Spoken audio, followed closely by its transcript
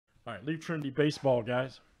All right, Leaf Trinity Baseball,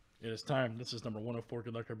 guys. It is time. This is number 104.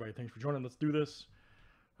 Good luck, everybody. Thanks for joining. Let's do this.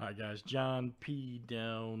 All right, guys. John P.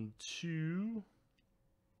 down to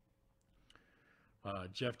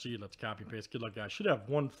Jeff G. Let's copy and paste. Good luck, guys. Should have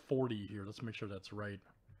 140 here. Let's make sure that's right.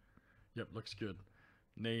 Yep, looks good.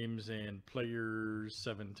 Names and players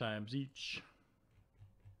 7 times each.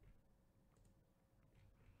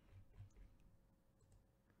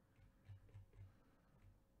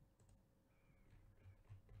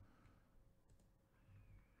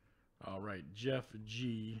 All right, Jeff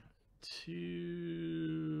G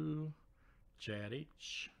to Chad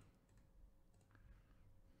H.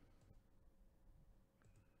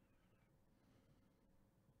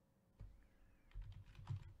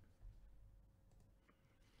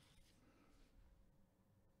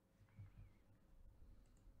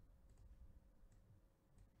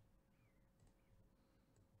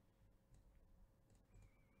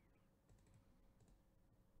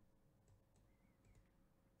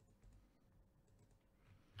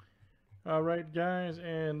 All right, guys,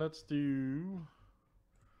 and let's do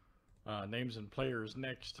names and players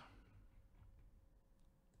next.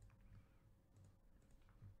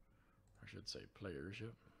 I should say players,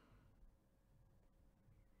 yep.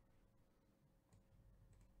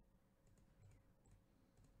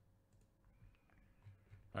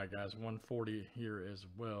 All right, guys, 140 here as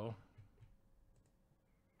well.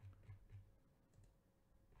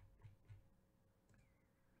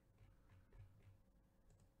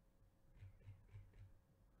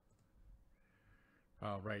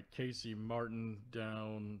 All right, Casey Martin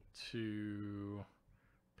down to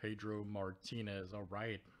Pedro Martinez. All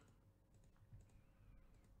right.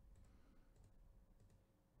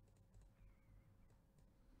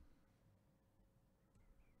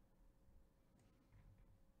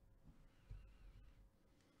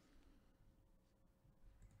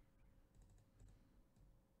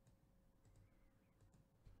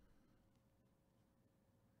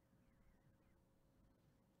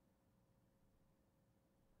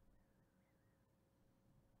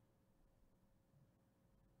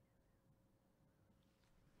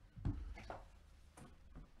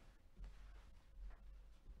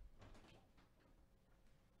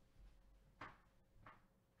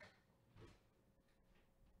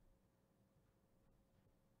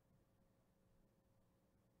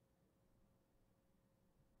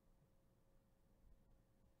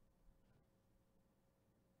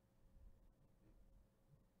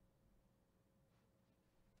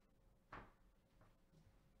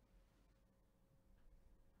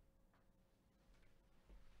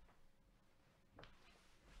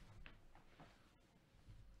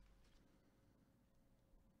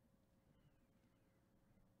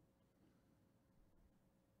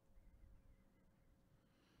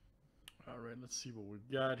 All right, let's see what we've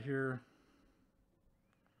got here.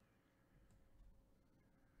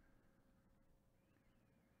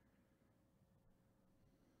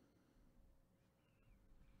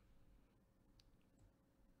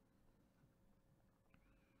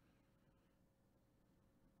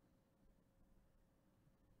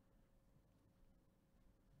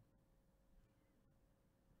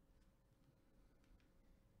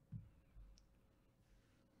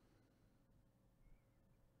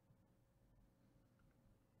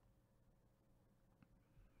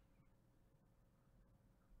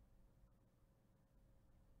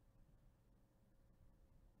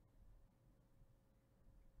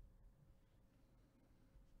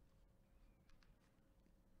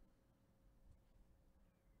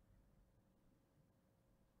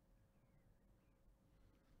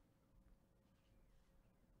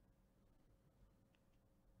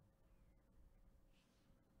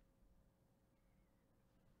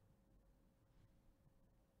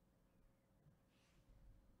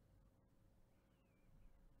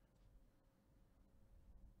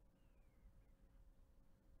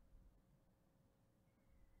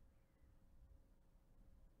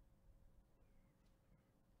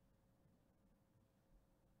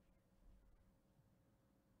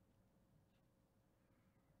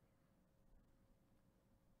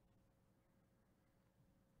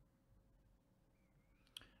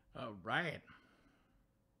 All right.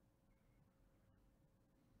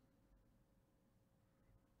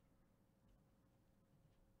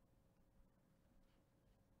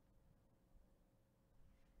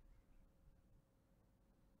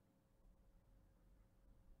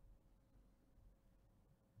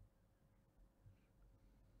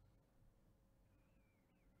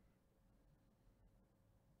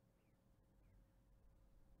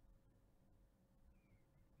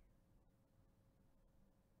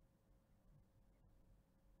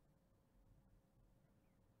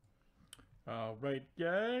 All right,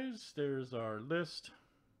 guys, there's our list.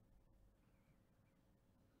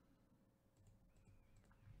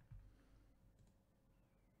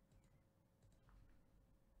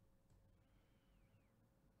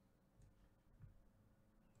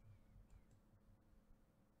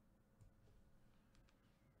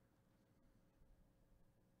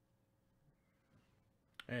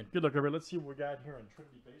 And good luck, everybody. Let's see what we got here in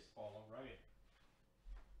Trinity Baseball. All right.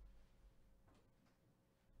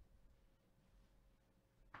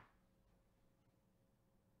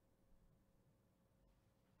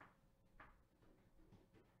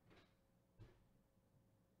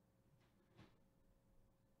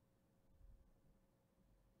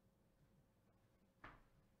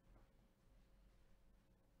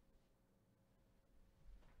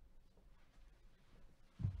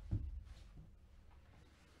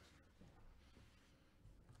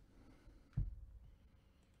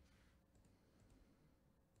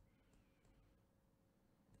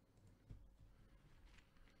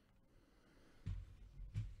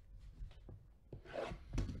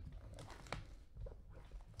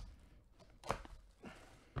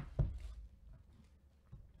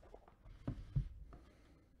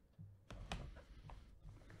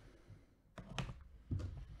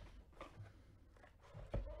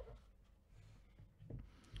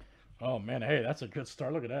 Oh, man. Hey, that's a good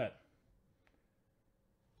start. Look at that.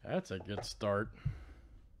 That's a good start.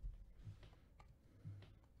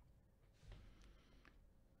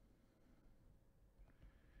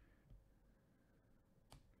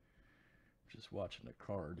 Just watching the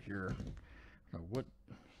card here. I don't know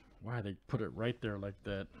why they put it right there like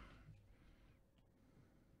that.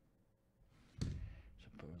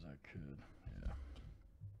 Suppose I could. Yeah.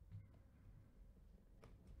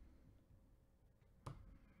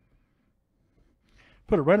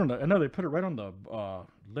 Put it right on the. I know they put it right on the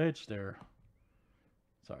ledge there.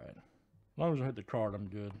 It's all right. As long as I hit the card, I'm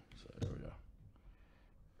good. So there we go.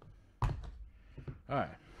 All right.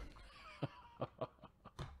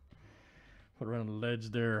 Put it right on the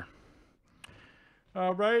ledge there.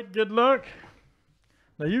 All right. Good luck.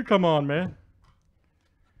 Now you come on, man.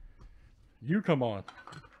 You come on.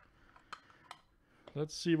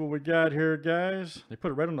 Let's see what we got here, guys. They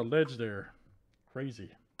put it right on the ledge there.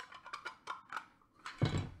 Crazy.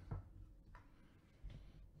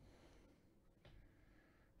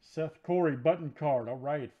 Seth Corey button card. All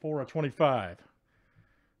right, 4/25.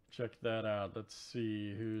 Check that out. Let's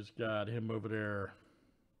see who's got him over there.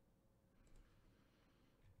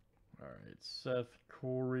 All right, Seth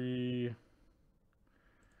Corey.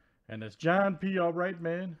 And it's John P. All right,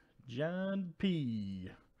 man. John P.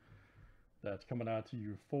 That's coming out to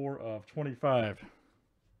you, 4/25.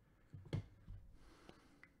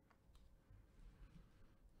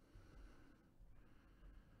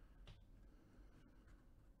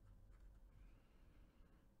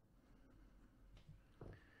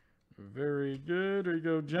 Very good. There you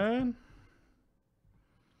go, John.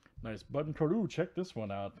 Nice button card. Ooh, check this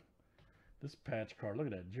one out. This patch card. Look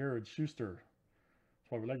at that. Jared Schuster.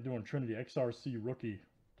 That's why we like doing Trinity XRC rookie.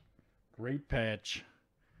 Great patch.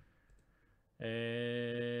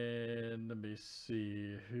 And let me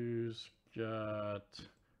see who's got.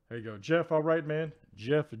 There you go. Jeff. All right, man.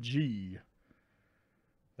 Jeff G.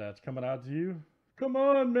 That's coming out to you. Come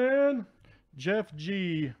on, man. Jeff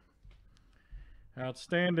G.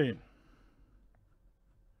 Outstanding.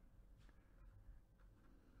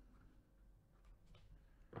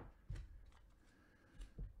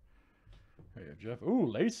 There you go, Jeff. Ooh,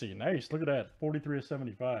 Lacey. Nice. Look at that.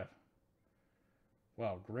 43/75.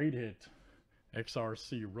 Wow, great hit.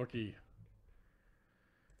 XRC rookie.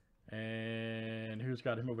 And who's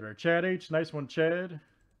got him over there? Chad H. Nice one, Chad.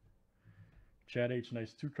 Chad H.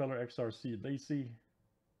 Nice two-color XRC Lacey.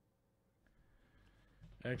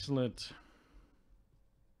 Excellent.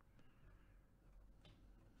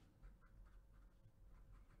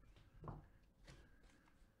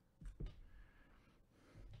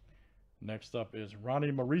 Next up is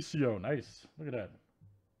Ronnie Mauricio. Nice. Look at that.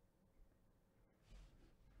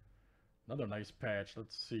 Another nice patch.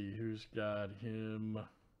 Let's see who's got him.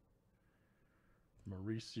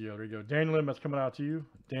 Mauricio. There you go. Daniel M. That's coming out to you.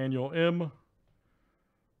 Daniel M.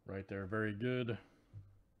 Right there. Very good.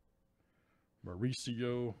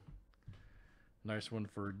 Mauricio. Nice one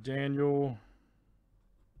for Daniel.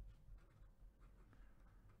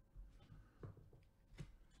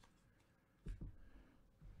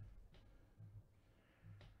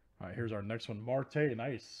 All right, here's our next one. Marte.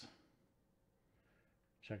 Nice.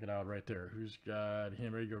 Check it out right there. Who's got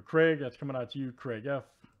him? There you go. Craig. That's coming out to you. Craig F.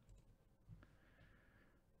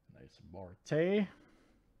 Nice Marte.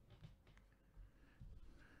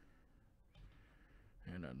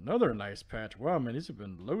 And another nice patch. Wow, man, these have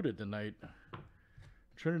been loaded tonight.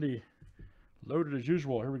 Trinity loaded as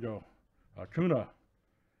usual. Here we go. Acuna.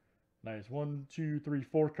 Nice. 1, 2, 3,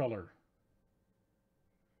 4 color.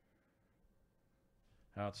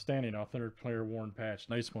 Outstanding. Authentic player worn patch.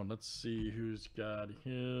 Nice one. Let's see who's got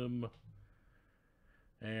him.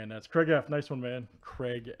 And that's Craig F. Nice one, man.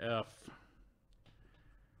 Craig F.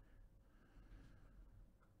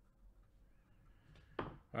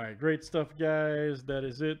 All right, great stuff, guys. That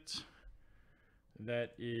is it.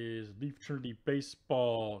 That is Leaf Trinity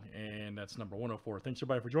Baseball, and that's number 104. Thanks,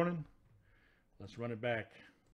 everybody, for joining. Let's run it back.